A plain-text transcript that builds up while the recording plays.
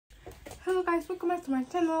Hello guys, welcome back to my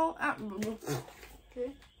channel.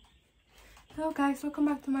 Okay. Hello guys, welcome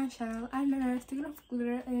back to my channel. I'm Nananis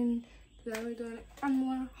World, and today we're doing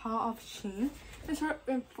another haul of shein.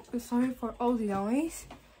 And sorry for all the noise.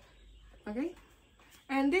 Okay.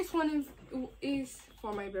 And this one is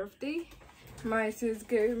for my birthday. My sis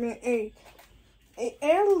gave me a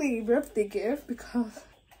early birthday gift because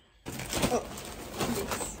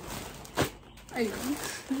this.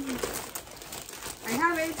 I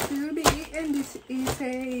have a hoodie, and this is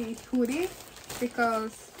a hoodie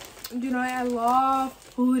because I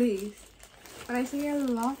love hoodies. When I say I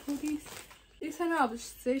love hoodies, it's an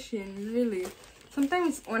obsession, really.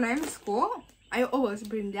 Sometimes when I'm in school, I always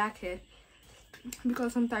bring jacket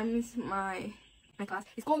because sometimes my class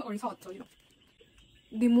is cold or it's hot, so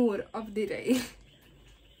the mood of the day.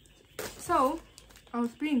 So I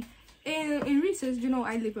was bring in recess.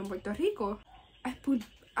 I live in Puerto Rico.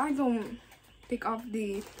 I don't take off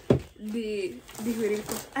the hoodie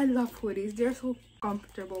because I love hoodies. They're so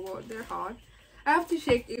comfortable, but they're hot. I have to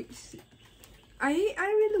check if I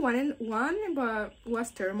really wanted one, but it was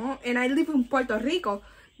thermal, and I live in Puerto Rico.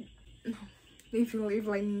 If you live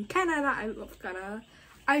like in Canada, I love Canada.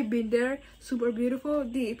 I've been there, super beautiful.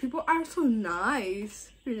 The people are so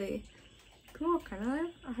nice, really. People of Canada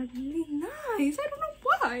are really nice. I don't know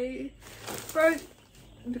why, but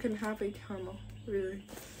you can have a thermal, really.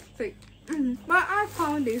 It's like, but I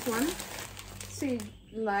found this one. See,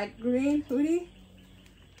 light green hoodie,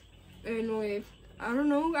 and with I don't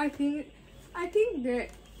know. I think that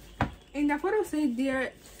in the photo said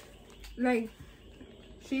they're like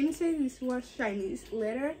shein said this was Chinese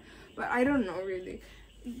letter, but I don't know really.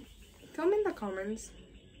 Tell me in the comments.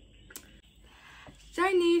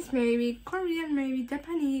 Chinese, maybe Korean, maybe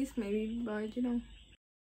Japanese, maybe, but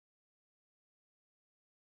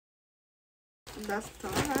that's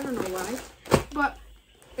tough. I don't know why, but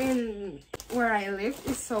in where I live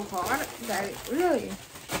it's so hot that really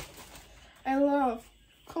I love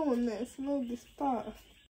coldness and all this stuff.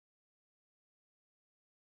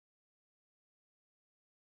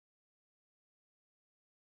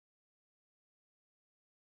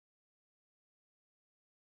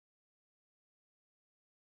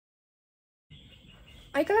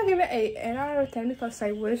 I gotta give it an 8 out of 10 because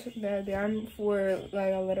I wish that the arm were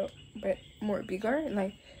like a little bit more bigger,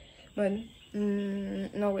 but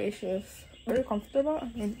no issues. Very comfortable,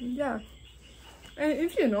 and yeah. And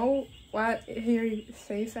if you know what here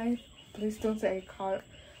says, please don't say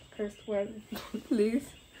curse word, please,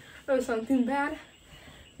 or something bad.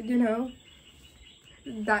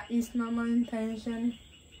 That is not my intention.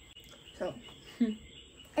 So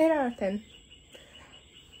 8 out of 10.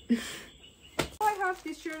 I have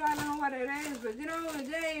this shirt. I don't know what it is, but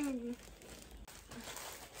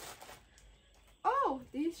oh,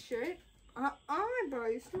 this shirt. But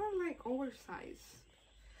it's not like oversized.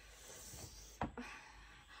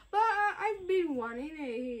 But I've been wanting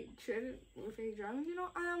a shirt with a dragon.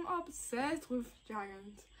 I am obsessed with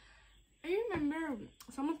dragons. I remember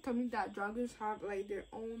someone told me that dragons have like their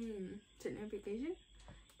own signification.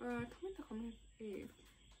 But tell me in the comments if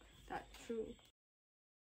that's true.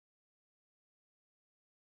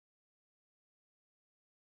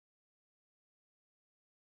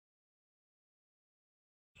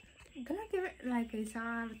 I'm gonna give it like a 7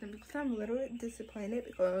 out of 10 because I'm a little bit disappointed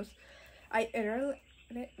because I ordered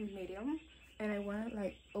it medium and I wanted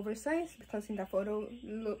like oversized because in the photo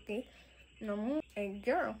looking normal. A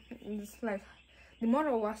girl, it's like the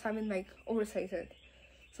model was having like oversized,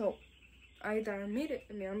 so I done made it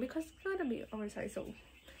medium because it's gonna be oversized, so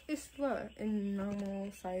it's in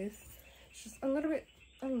normal size. It's just a little bit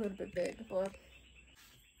big, but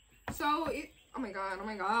so it. Oh my god, oh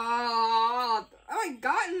my god, oh my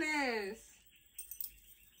godness.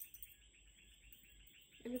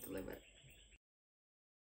 I need to live it.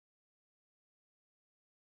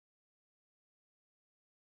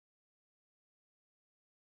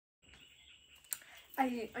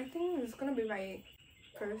 I think it's gonna be my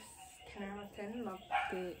first 10 out of 10, not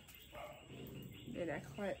the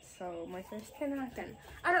necklace. So my first 10 out of 10.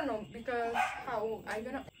 I don't know because how I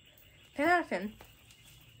gonna 10 out of 10.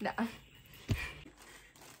 Nah.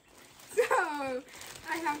 So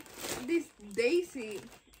I have this Daisy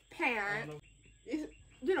pant.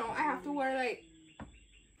 I have to wear like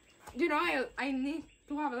I need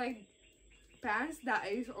to have like pants that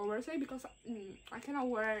is oversized because I cannot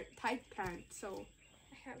wear tight pants, so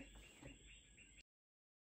I have it.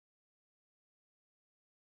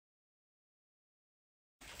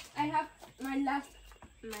 I have my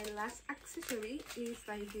last accessory is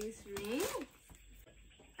like this ring.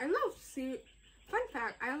 I love fun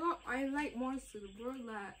fact, I like more silver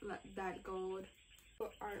that gold,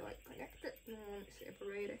 but I like connect.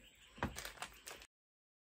 separate it.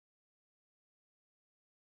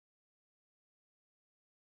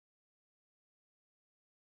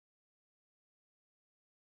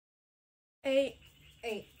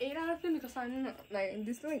 Eight out of 10 because I'm not, like,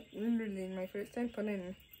 this is like literally my first time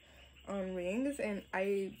putting on rings, and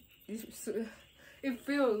it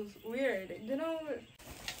feels weird, you know.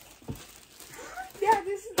 Yeah,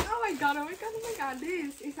 this is, oh my god,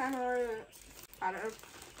 this is another out of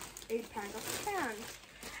 8 pack of pants.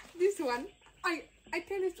 This one, I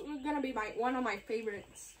think it's gonna be one of my favorite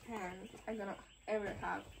pants I'm gonna ever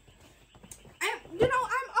have. And you know,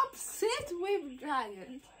 I'm obsessed with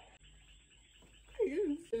dragons.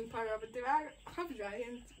 I'm part of it. I have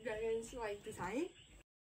dragons like design.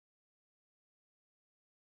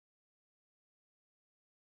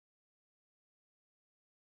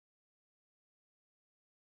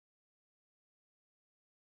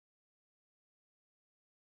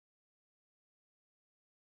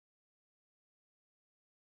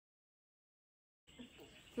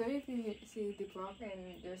 So if you see the plug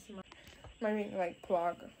and there's my ring like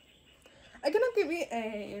plug, I'm gonna give it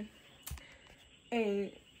a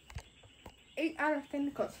 8 out of 10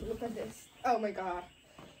 because look at this. Oh my god,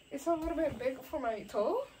 it's a little bit big for my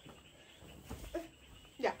toe.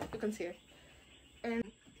 Yeah, you can see it. And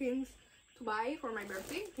things to buy for my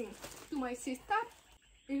birthday, things to my sister.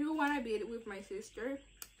 If you wanna be with my sister,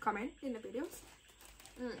 comment in the videos.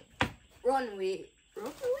 Runway,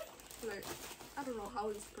 like, I don't know how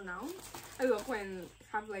it's pronounced. I love when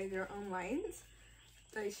have like their own lines.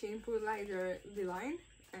 Like shein put like the line,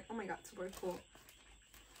 and oh my god, super cool.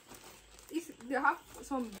 They have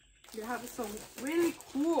some really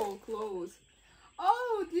cool clothes.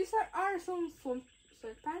 Oh, these are some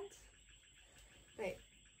sweatpants. Like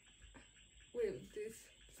with this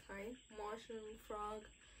sign, Martian frog.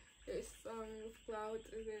 There's some cloud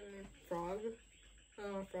and then frog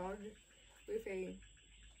with a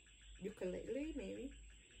ukulele, maybe.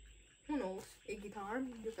 Who knows? A guitar,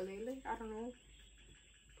 ukulele, I don't know.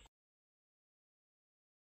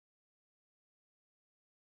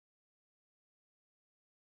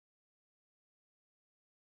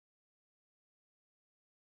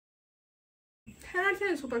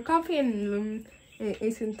 Hanarten super comfy and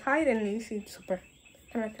it's in tight and it's super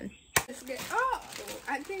Hanarten. Let's get, oh,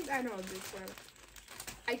 I think I know this one.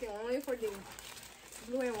 I can only for the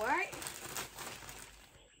blue and white.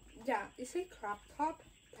 Yeah, it's a crop top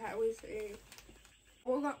that was a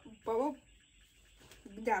bubble gum.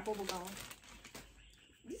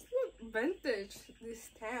 This look vintage, this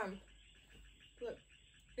stamp. Look,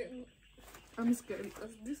 I'm scared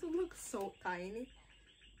because this looks so tiny.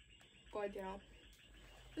 But you know,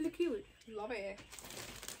 really cute. Love it.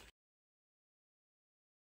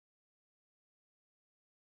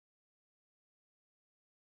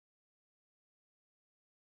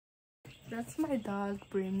 That's my dog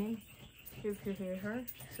Brittany, if you hear her,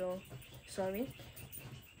 so sorry.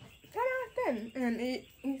 10 out of 10, and it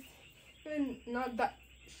is even not that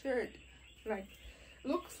shirt. Like,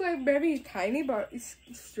 looks like very tiny, but it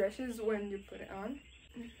stretches when you put it on.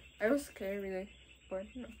 I was scared really, but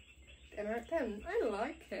you know, 10 out of 10. I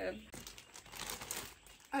like it.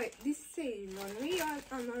 Alright, this is a laundry or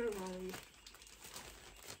another laundry.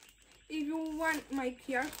 If you want my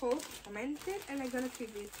QR code, comment it, and I'm gonna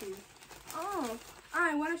give it to you. Oh,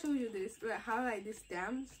 I want to show you this, like how like this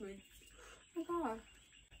stamps, like, oh my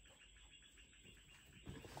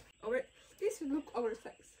god. This look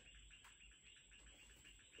oversized.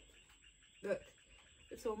 Look,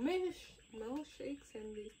 so milkshakes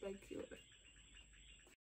and this like cute.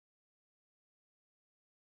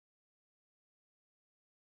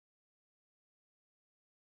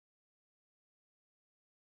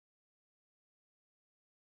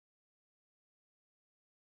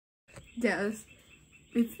 Yes,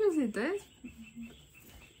 if you see this,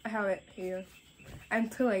 I have it here. I'm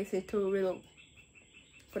too lazy to really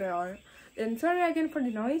put it on. And sorry again for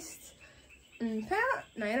the noise. 9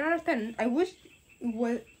 out of 10. I wish it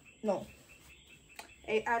was, no,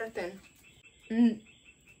 8 out of 10.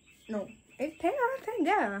 No, 10 out of 10,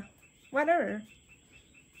 yeah, whatever.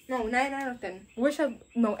 No, 9 out of 10.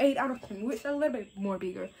 No, 8 out of 10. Wish a little bit more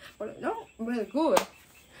bigger. But no, really good.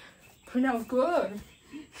 Pronounced good.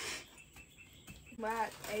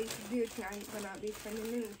 But I do think I'm gonna be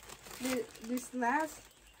spending this last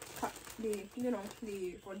cut,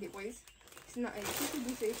 for the waist. It's not a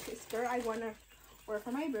this is a skirt I wanna wear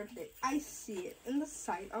for my birthday. I see it in the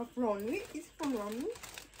side of Ronwy. It's from Ronwy.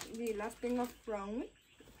 The last thing of Ronwy.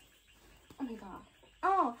 Oh my god.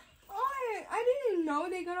 Oh, I didn't know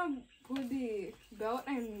they're gonna put the belt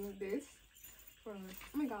and this. Oh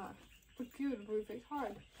my god. So cute with a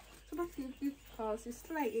heart. super cute because it's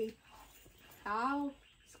like a half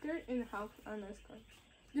skirt and half underskirt.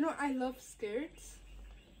 You know, I love skirts,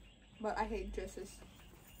 but I hate dresses.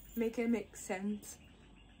 Make it make sense.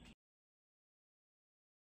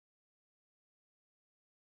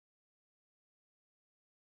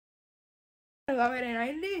 I love it, and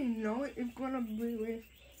I didn't know it's gonna be with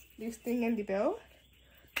this thing and the belt.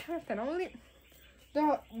 I can only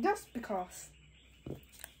just because.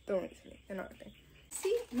 Don't see another thing.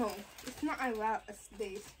 See, no, it's not as loud as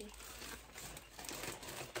this.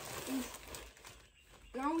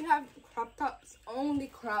 Now we have crop tops, only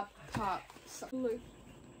crop tops. Look,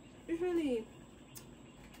 it's really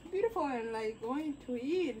beautiful and like going to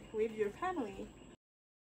eat with your family.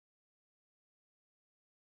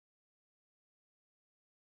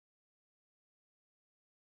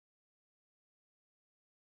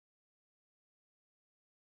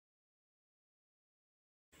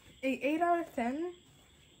 A 8 out of 10.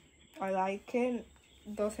 I like it.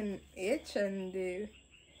 Doesn't itch and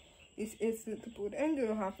it's easy to put in. You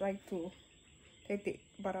don't have like to take the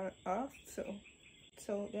button off.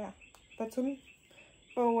 So yeah, that's all.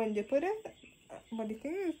 But when you put it, but the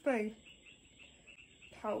thing is like,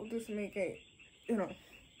 how does it make it? You know,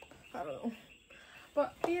 I don't know.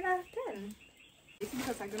 But 8 out of 10. It's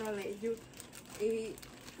because I'm gonna let you eat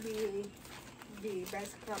the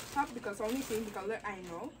best crop top because only seeing the color I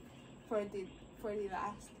know for the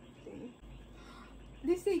last thing.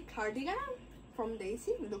 This is a cardigan from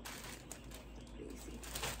Daisy. Look, Daisy.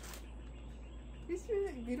 This is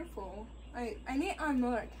really beautiful. I need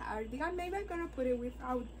another cardigan. Maybe I'm gonna put it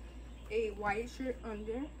without a white shirt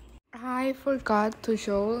under. I forgot to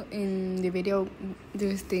show in the video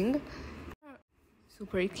this thing.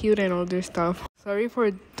 Super cute and all this stuff. Sorry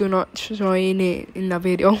for not showing it in the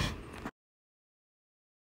video.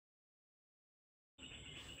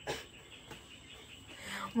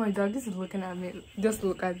 My dog is looking at me. Just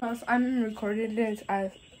look at. Because I'm recording this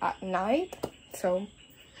at night, so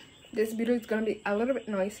this video is gonna be a little bit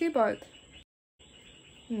noisy, but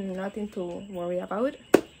nothing to worry about.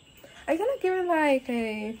 I'm gonna give it like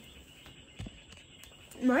a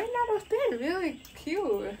 9 out of 10. Really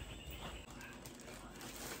cute.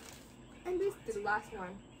 And this is the last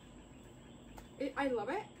one. I love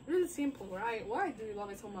it. Really simple, right? Why do you love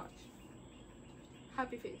it so much?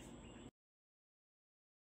 Happy face.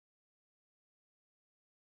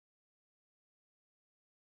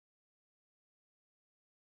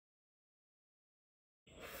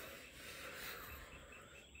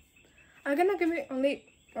 I'm gonna give it only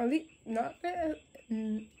not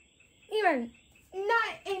even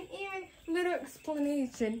not an even little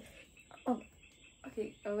explanation. Oh,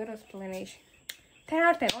 okay, a little explanation. 10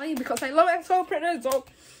 out of 10 only because I love it so pretty. So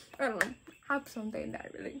I don't know, have something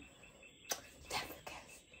that really.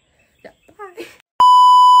 Yeah, bye.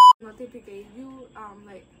 Notificate you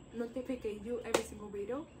notificate you every single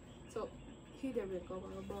video. So hit the bell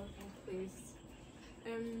button, please.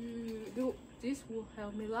 This will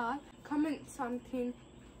help me a lot. Comment something,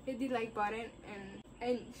 hit the like button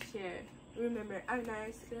and share. Remember, I'm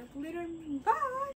nice later. Bye.